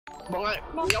Bông ơi,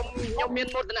 nhông miên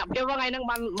một nạp kia vào ngày nâng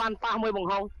bàn pa môi bông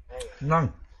hông. Nâng.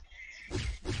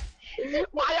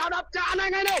 Bài áo đập trả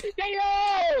này ngay đây, chạy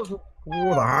đâu.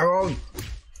 Ủa đã ơi.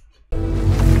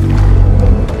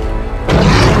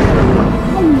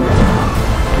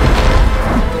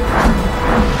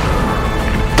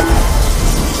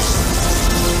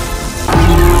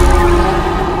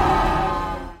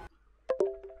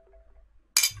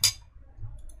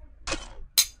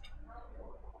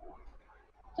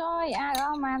 Trời ai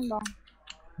đó man bông.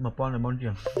 Mà con này món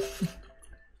chuyện.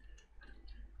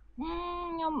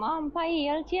 Nhưng phải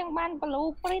chiêng ban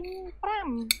blueprint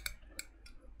pram.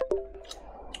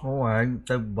 Ôi anh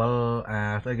tới bờ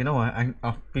à tới cái nó mà anh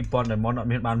pipon này món nọ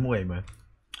miền ban muội mà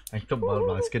anh chụp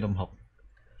vào skin đồng học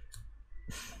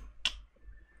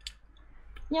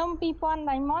Nhưng pipon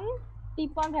diamond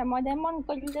pipon phải mọi diamond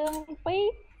có lương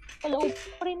phí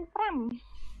blueprint pram.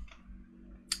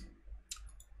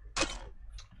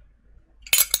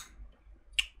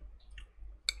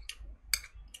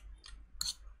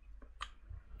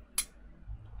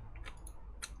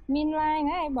 Min lai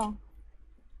ngay bông.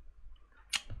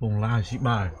 vùng la ship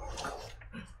bài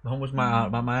nó không có mà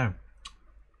ba má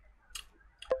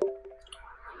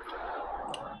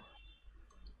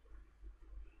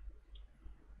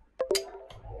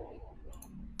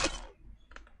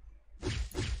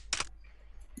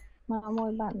Mà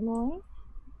mồi bạn mới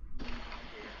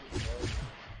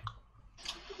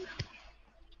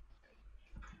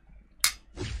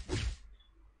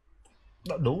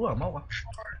đã đủ rồi móc à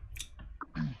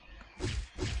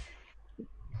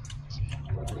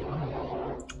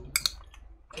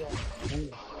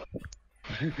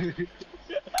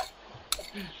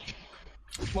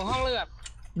Một hông lượt.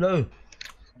 lư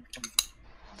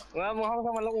Một hông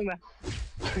sao mà lúc này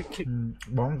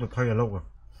bóng từ thay là lâu rồi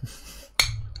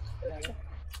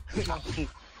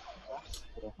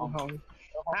một hông.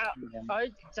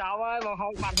 Ơi cháu ơi một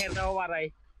hông bạn hẹn đâu vào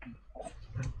đây.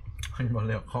 anh bảo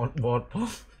liệu khó bọt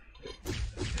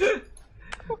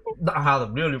đã hà tập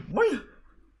đưa được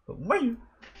mấy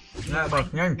nghe bật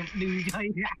nhanh Đi chơi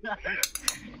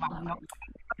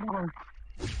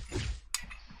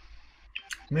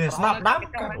mình snap đáp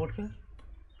cả một cái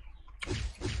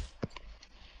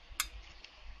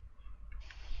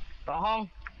có không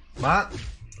bạn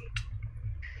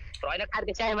rồi nó ăn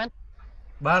cái xe mình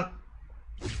bạn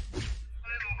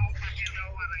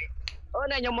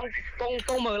này nhưng mà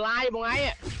con mở like bọn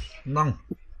ấy nâng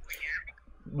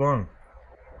vâng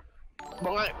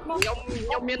bọn ơi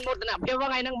nhông miên một nạp kia vào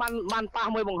ngày nâng bàn pa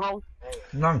môi bông hông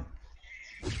nâng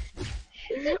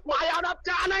bài áo đập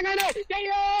trả này ngay đây, chạy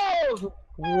đâu.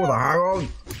 ủa đã ơi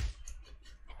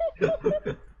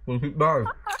còn thích đời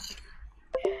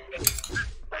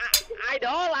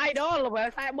ai đó là về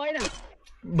sai mới nè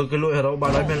bực cái lụi ở đâu bà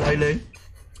lấy men lấy lên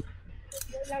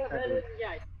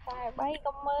Tài bay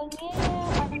công ơn nhé.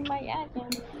 Bánh bay á chừng.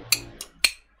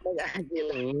 bây giờ anh chị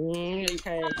đi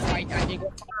xe quay cho anh chị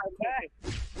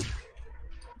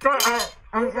có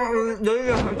ăn đấy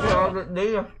rồi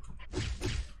đấy rồi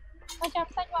Nó chăm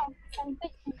sách không? Chăm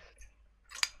sách.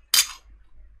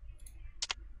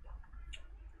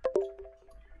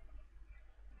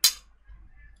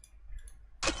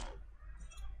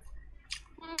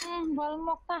 Bol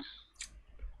mok ta.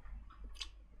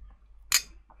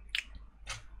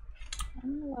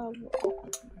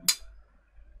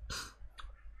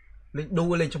 lên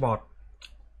đu lên cho bọt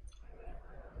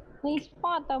Đi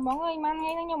sport tao bóng ơi mang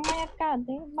ngay nó nhầm ngay cả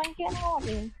thế bánh kia ngọt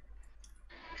rồi.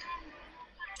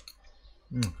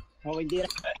 Thôi bên kia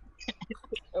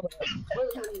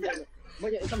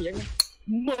mới vậy xong vậy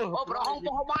ô bro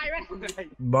không bay mấy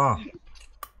ba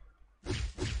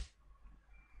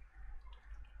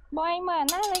Boy mà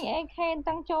nó lấy AK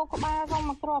tăng châu có 3 không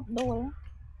mà crop đồ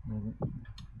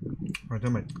rồi cho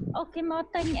mình ok mà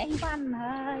tinh anh Văn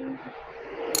ơi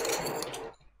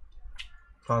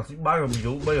còn ship bài mình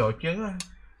dụ bây giờ chiến á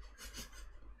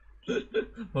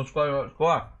một coi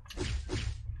qua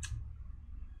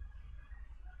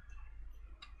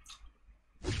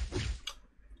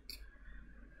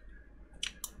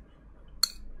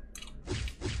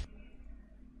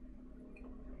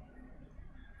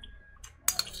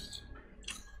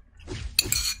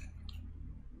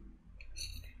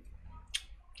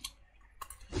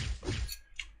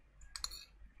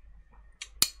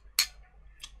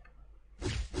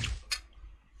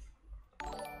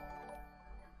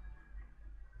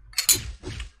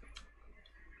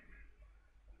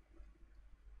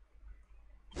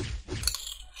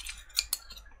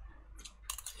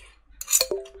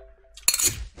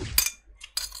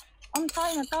ông thôi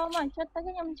mà to mà chết tới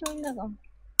cái nhâm chui được không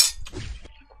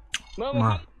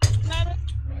mà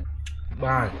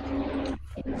bài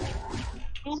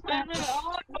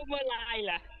chụp mưa lại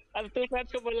là tôi phép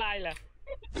chụp mưa lại là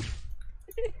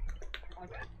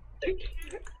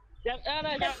giật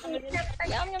đây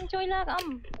tay ông nhâm chui lên ông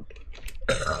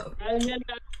nhân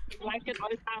lại cái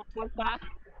nói sao con ta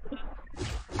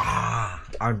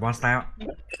anh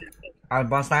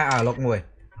bón sao à lộc mùi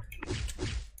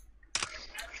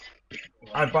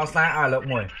anh bón sao à lộc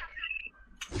mùi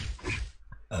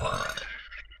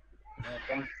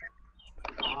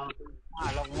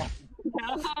lộc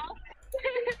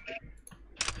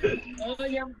mùi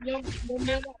nhâm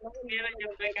nghe là nhâm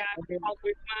cái ca học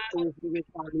quý mà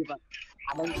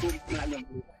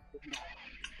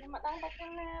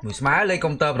mùi smile lấy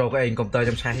công tơ rồi cái anh công tơ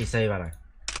trong xe xe vào này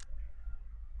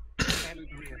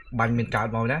bánh mình cào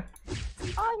màu nhé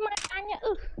ôi mà anh nhá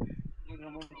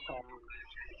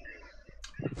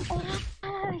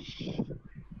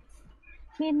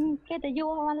mình cái tự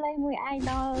vua mà lấy mùi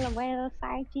idol là về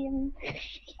sai chiên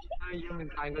mình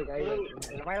thay người cái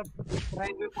là phải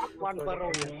quan pro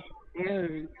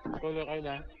tôi được cái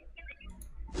này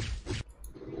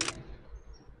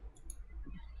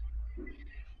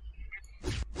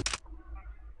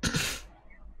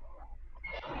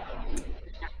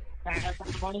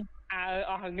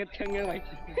nghịch chân như vậy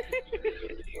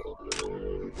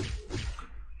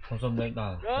không xong lên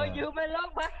tờ rồi vừa bên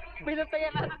lót ba bây giờ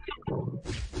tiền là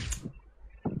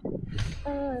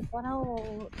có đâu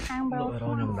thang bro lội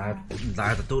đâu nhưng mà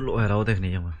đá tụt lội ở đâu thế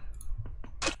này mà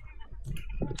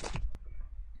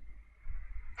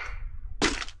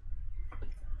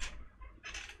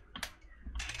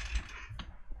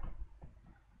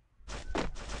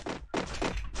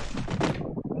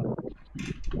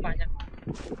banyak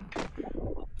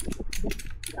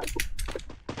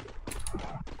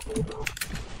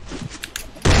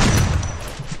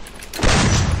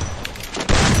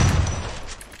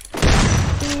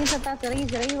ini serta seri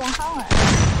bang không ạ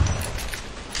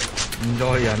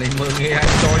rồi à nên mơ nghe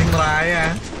anh cho anh lại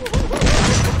à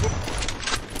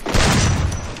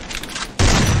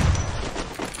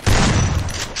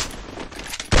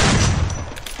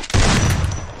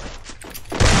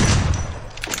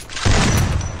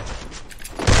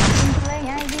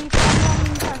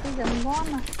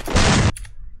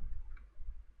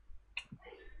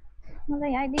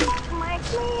ID Mike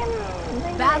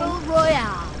Man Battle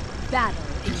Royale Battle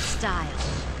in style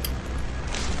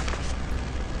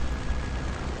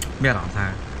biết rõ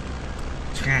thà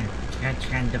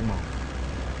chán chân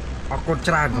mỏ con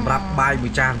trai mà rap bài buổi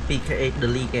tràn PKA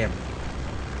Delete game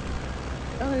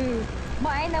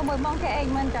bọn anh đâu mới mong cái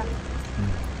anh mình chẳng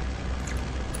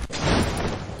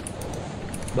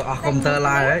bữa không tơ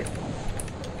lại đấy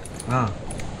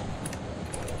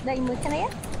đây mới cái nét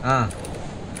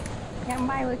nhằm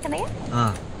bài với cái nét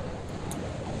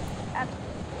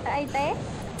ai té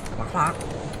phát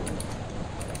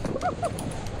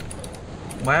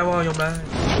bé bao nhiêu đây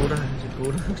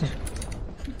cú đây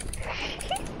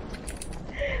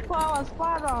wow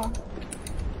spot rồi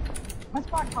mà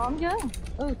spot thóm chứ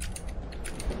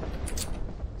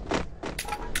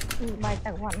bài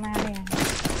tặng hoạn ma nè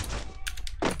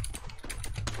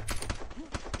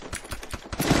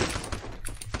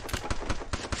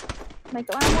mày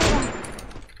cậu ăn không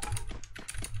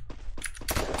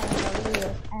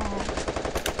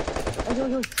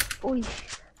ui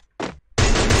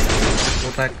vô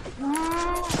tay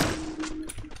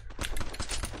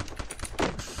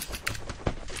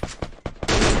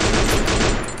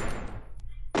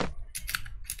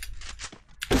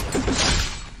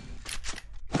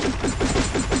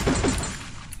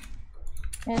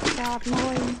chọt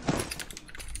môi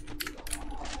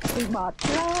bị bọt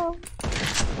lâu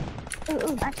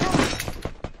ăn không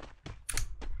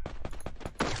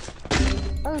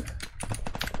bông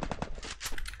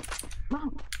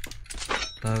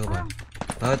tới các bạn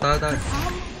tới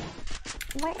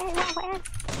vẽ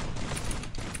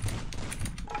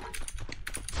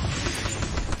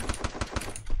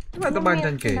chúng ta có băng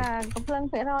chân kì có lần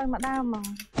phải rồi mà đau mà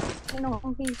cái nó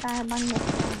không khi ta băng một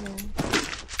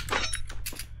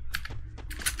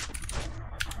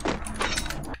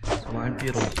mà anh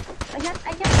kia rồi anh dắt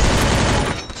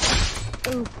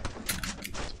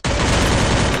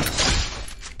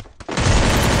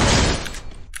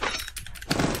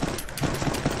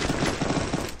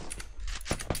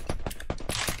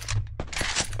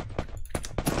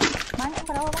bắn em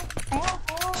vào đâu bắn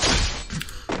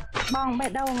bong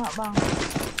bẹt đâu ngọ bong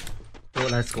tôi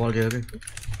lại scroll kìa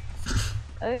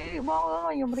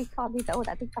bong dùng record đi tao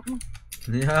đã TikTok mà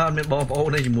nhá mình bong ô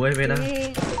này chỉ muối về đó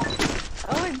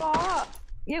ơi bong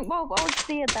nhưng bong ô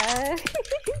xìa tới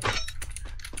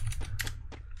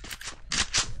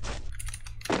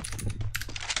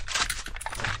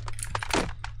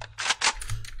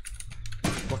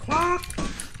fuck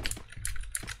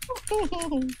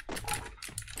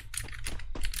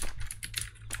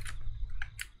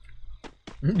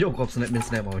យកកប់ snap មាន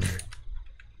snap មកនេះ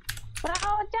ប្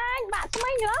រោចាញ់បាក់ស្មិ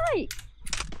ញហើយ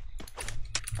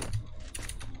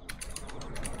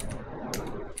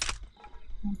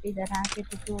ពីតារាគេ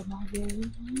ទទួលមកយើង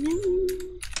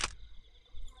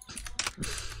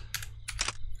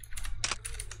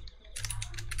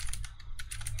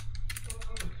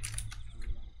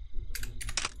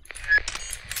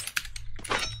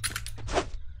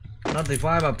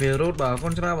notify បាទ ពេល root បាទកូ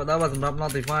នច្រើនបាទដល់បាទសម្រាប់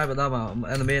notify បាទដល់បាទ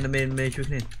enemy ជួយ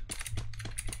គ្នា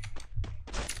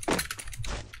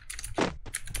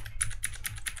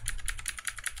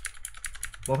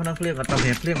បងក្នុងភ្លៀងអត់តាម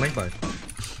ភ្លៀងមិនបើ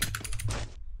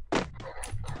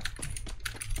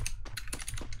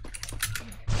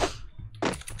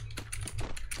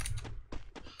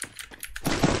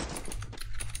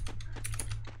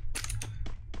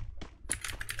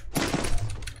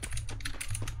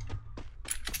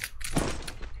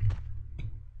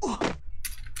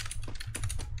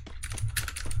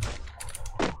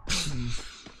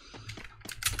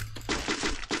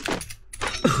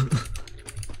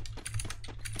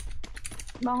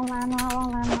បងឡានមក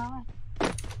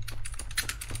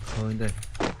ឃើញទេ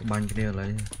បាញ់គ្នាឥឡូវ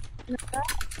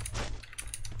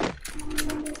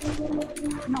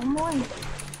មកមួយ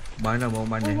បាញ់ដល់បង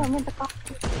បាញ់នេះ មានតក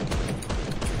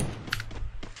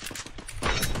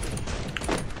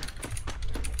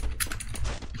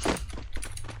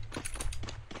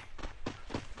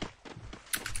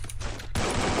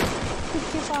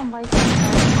ជាបងបាយ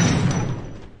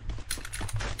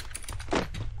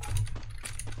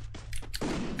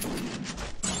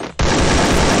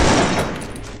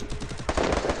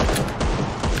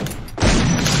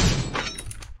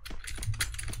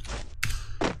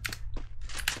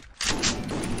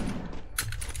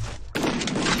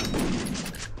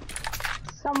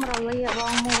xong rồi lia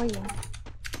bon môi vậy.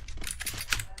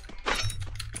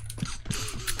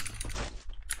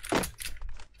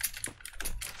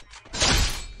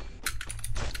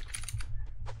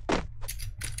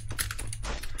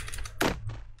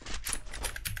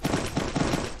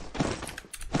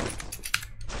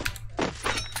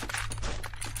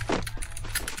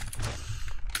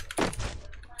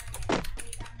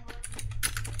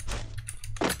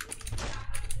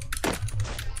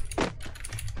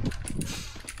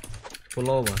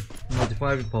 Follow mà,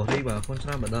 notify bị bỏ đi và không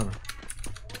sao mà đâu mà.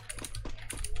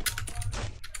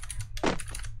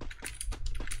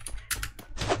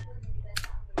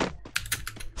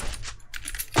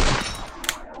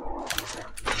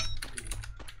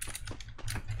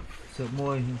 Sợ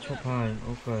môi chụp hai,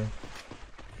 ok.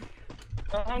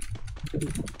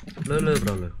 Lơ rồi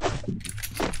lơ.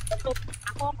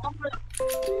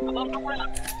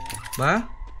 Bá?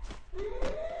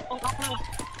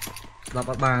 Đọc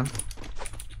bạn bàn.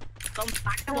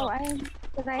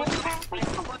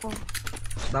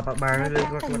 Đập bạn bàn lên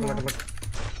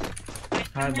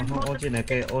hai mà không ôn trên này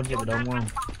kê ôn trên ở đông không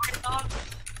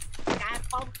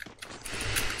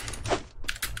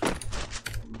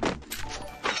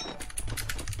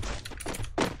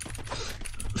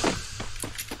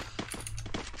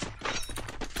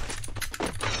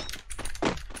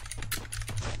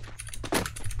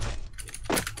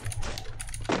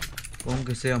con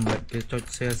cái xe mà cái cho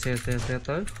xe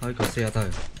tới hơi có xe tới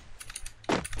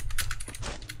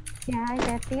trái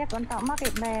xe tiếp vẫn tạo mắc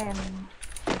cái bèn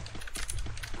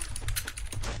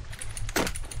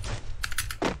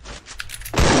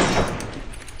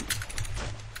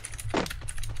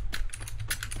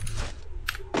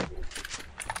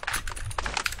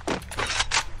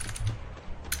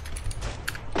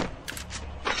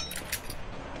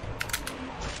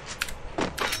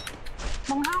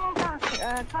bằng hông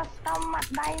custom mặt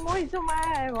đầy mũi zoom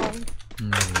ai rồi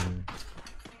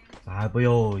à bây giờ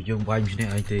dùng bánh này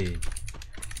anh thì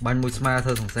bánh mũi smart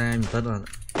thôi thằng xe mình tất là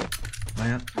máy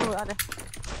á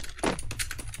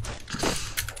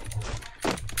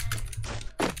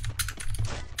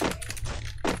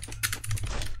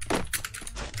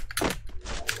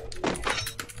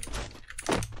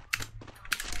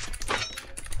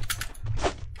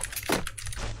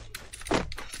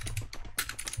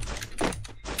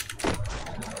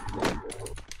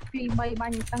vì bay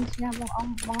bánh tăng nha bằng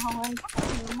hông anh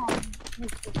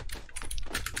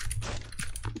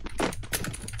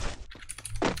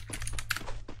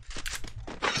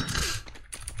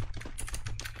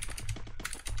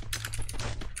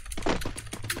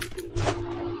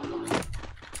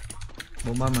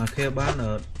bộ ba mà khe bán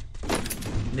ở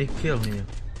Nick kill này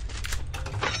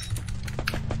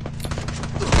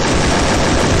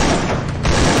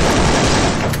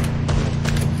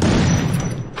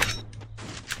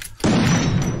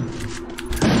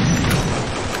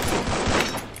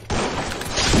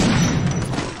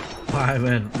bài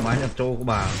bên máy nhập trâu của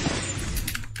bà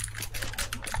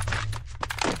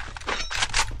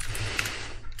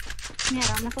nè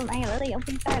rồi nó không ăn ở đây ông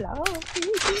tin tay lỡ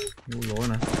ngu lỗi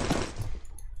nè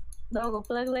đồ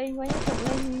cục lên quá cục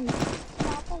lên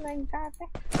nó có lên ca thế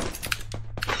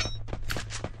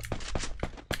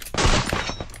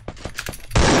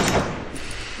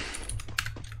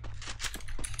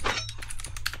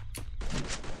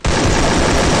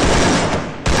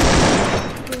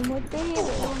mùi tí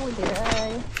mùi gì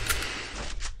ơi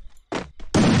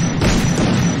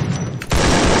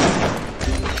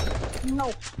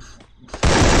nục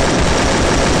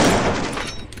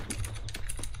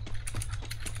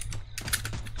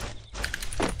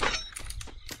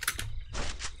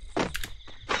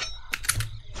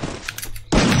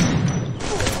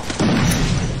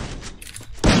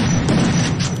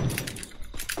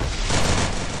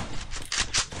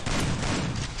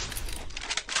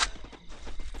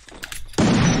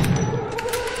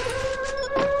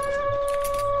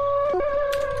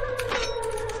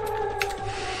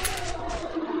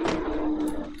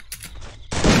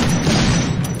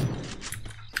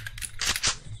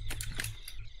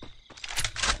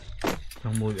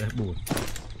trong môi buồn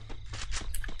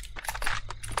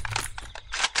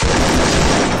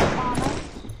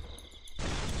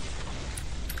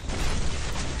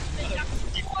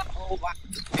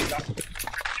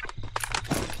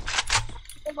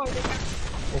có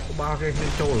 3 cái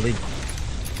trâu ở linh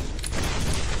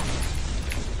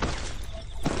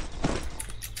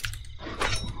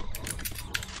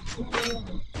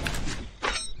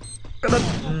cái đất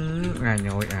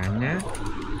nhồi nhé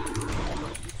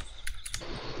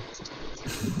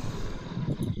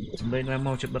đây là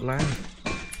mau chụp bật lái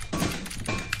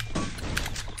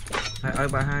hai ơi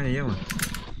 32 này mà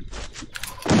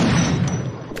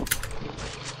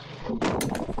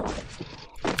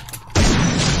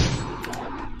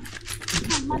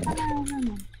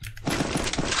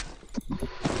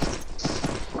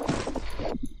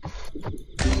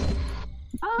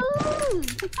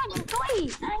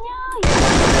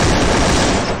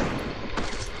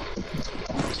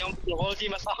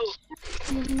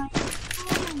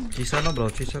Chỉ sân nó bro,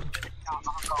 chỉ sân.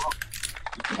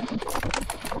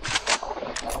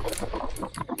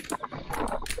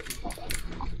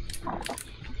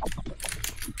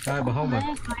 Ai bảo không mà.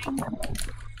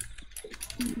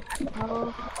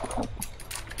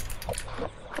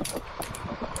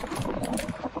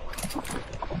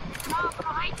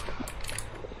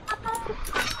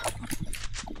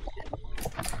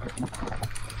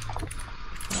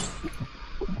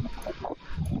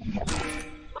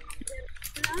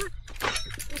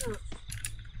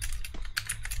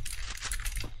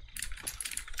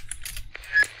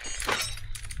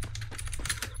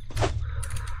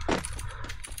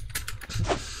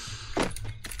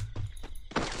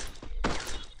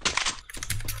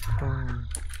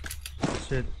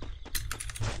 Shit.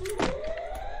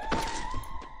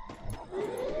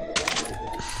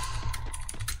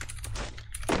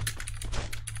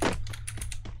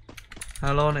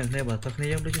 Hello này, này bảo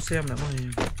Technic em đi xem nè mọi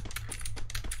người.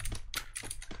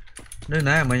 Nơi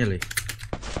nào mà nhỉ?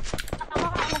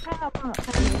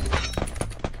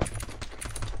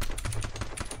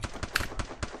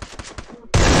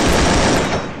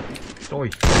 Rồi.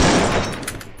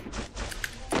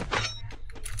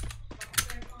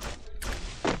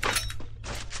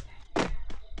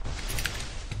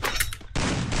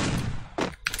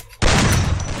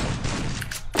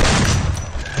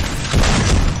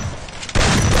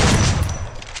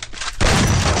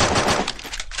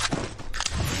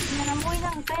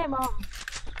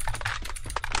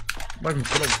 Bagi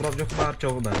klub cho các bạn cho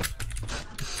các bạn.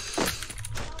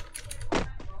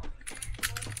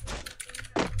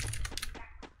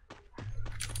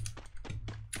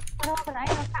 Đâu cái này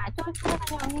nó thả trôi trôi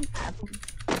ra nhau nhưng thả cũng.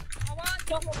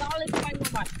 Cho một đó lên quanh một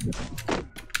mặt.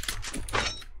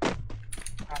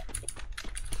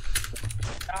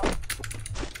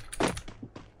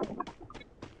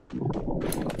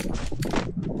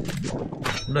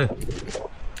 Đây.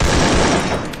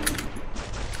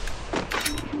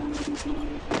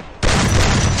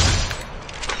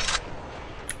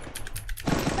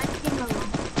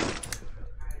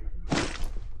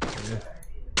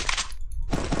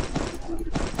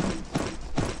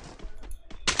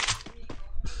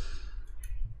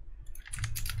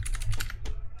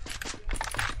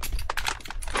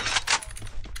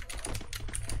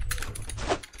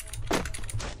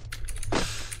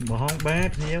 Bỏ hông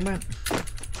bét nhé bạn.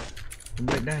 Em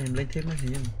lên đây, em lên thêm nó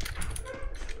nhé.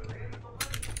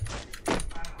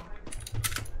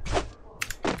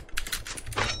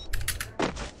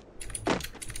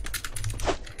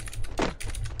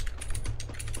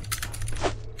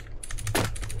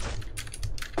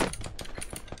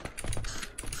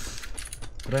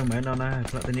 rồi mấy nó này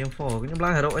lại tên niêm phò cái nhóm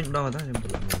lá hero anh đo ta nhưng mà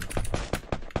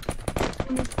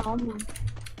Không có mà.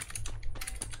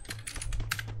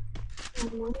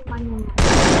 Muốn banh này.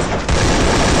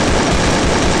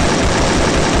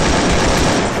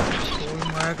 ôi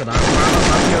má cả đá quá nó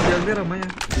bắn nhiều tiền biết không mấy nha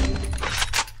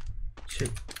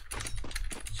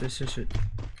shit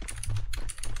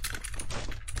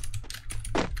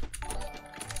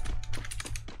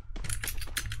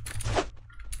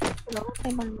Nó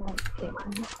phải banh này để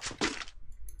banh.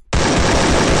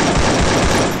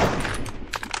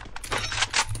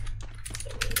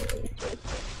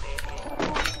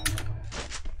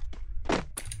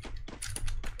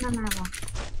 Nào à?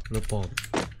 lốp bò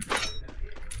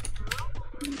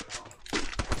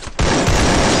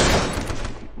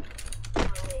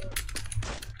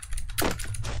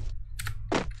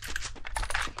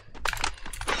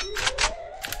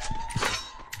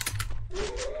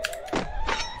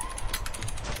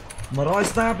mà rồi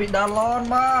star bị đà lon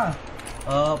mà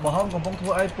bỏ không còn phong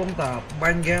thua ai phong tả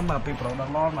banh game mà bị pro đà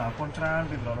lon mà contra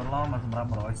bị pro đà lon mà sầm rạp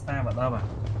mà rồi star vào đó mà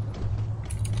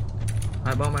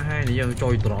ai bao mà hai thì giờ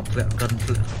trôi drop lẹ cân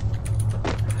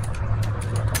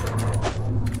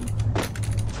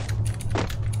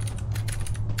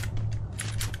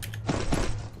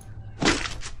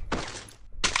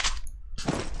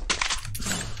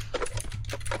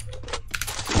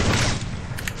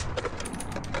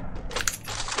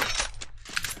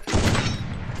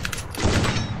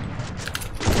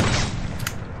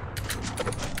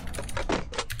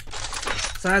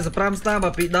sai Pram star mà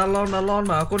bị đa lon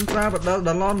mà contra bật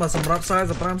đa lon mà sầm rạp sai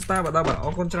Pram star bật đa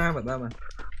bảo contra bật đa mà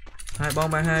hai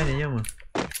bom hai này nhưng mà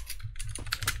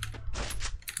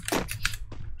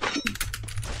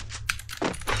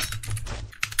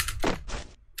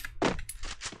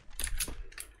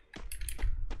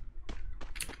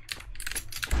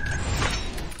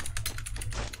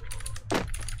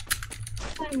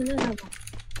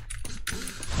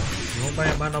không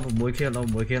bay ban đâu một mối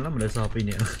kia lắm mà để so pin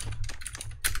nè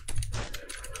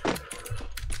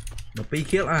mà pi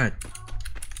kill ai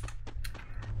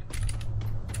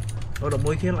tôi đọc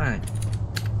mối kill ai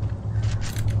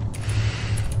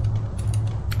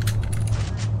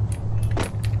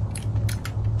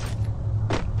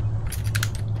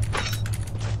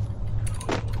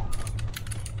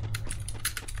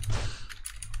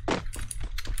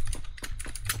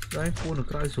đấy phun được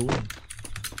cái xuống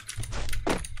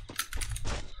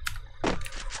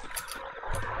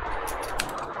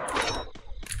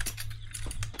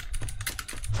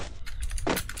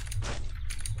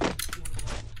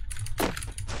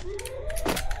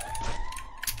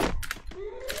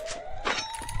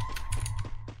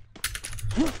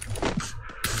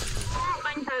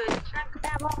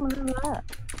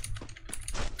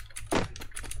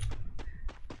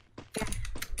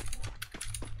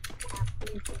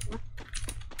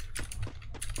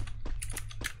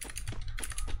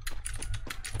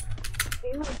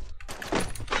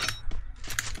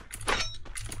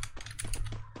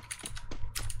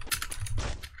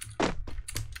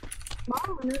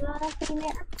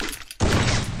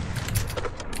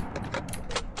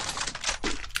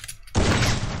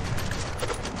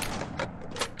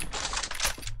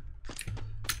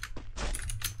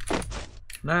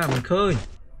nè mình khơi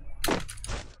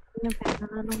nhưng phải là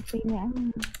đồng pin nhá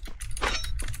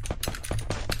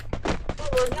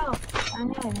ôi nhá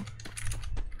anh này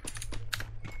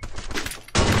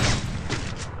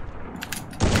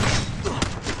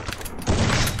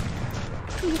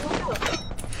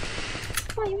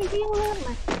quay video luôn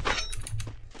mà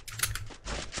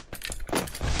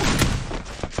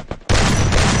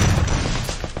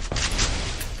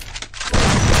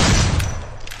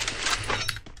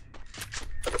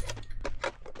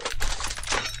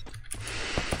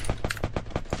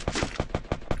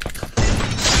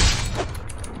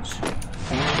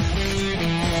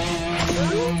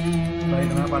đây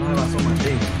nó bắn hai bạn xong rồi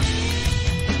đi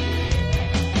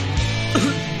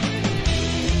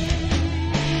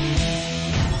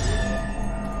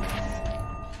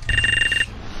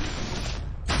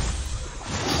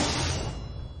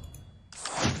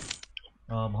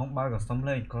mà không bao giờ xong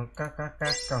lên có các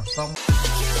xong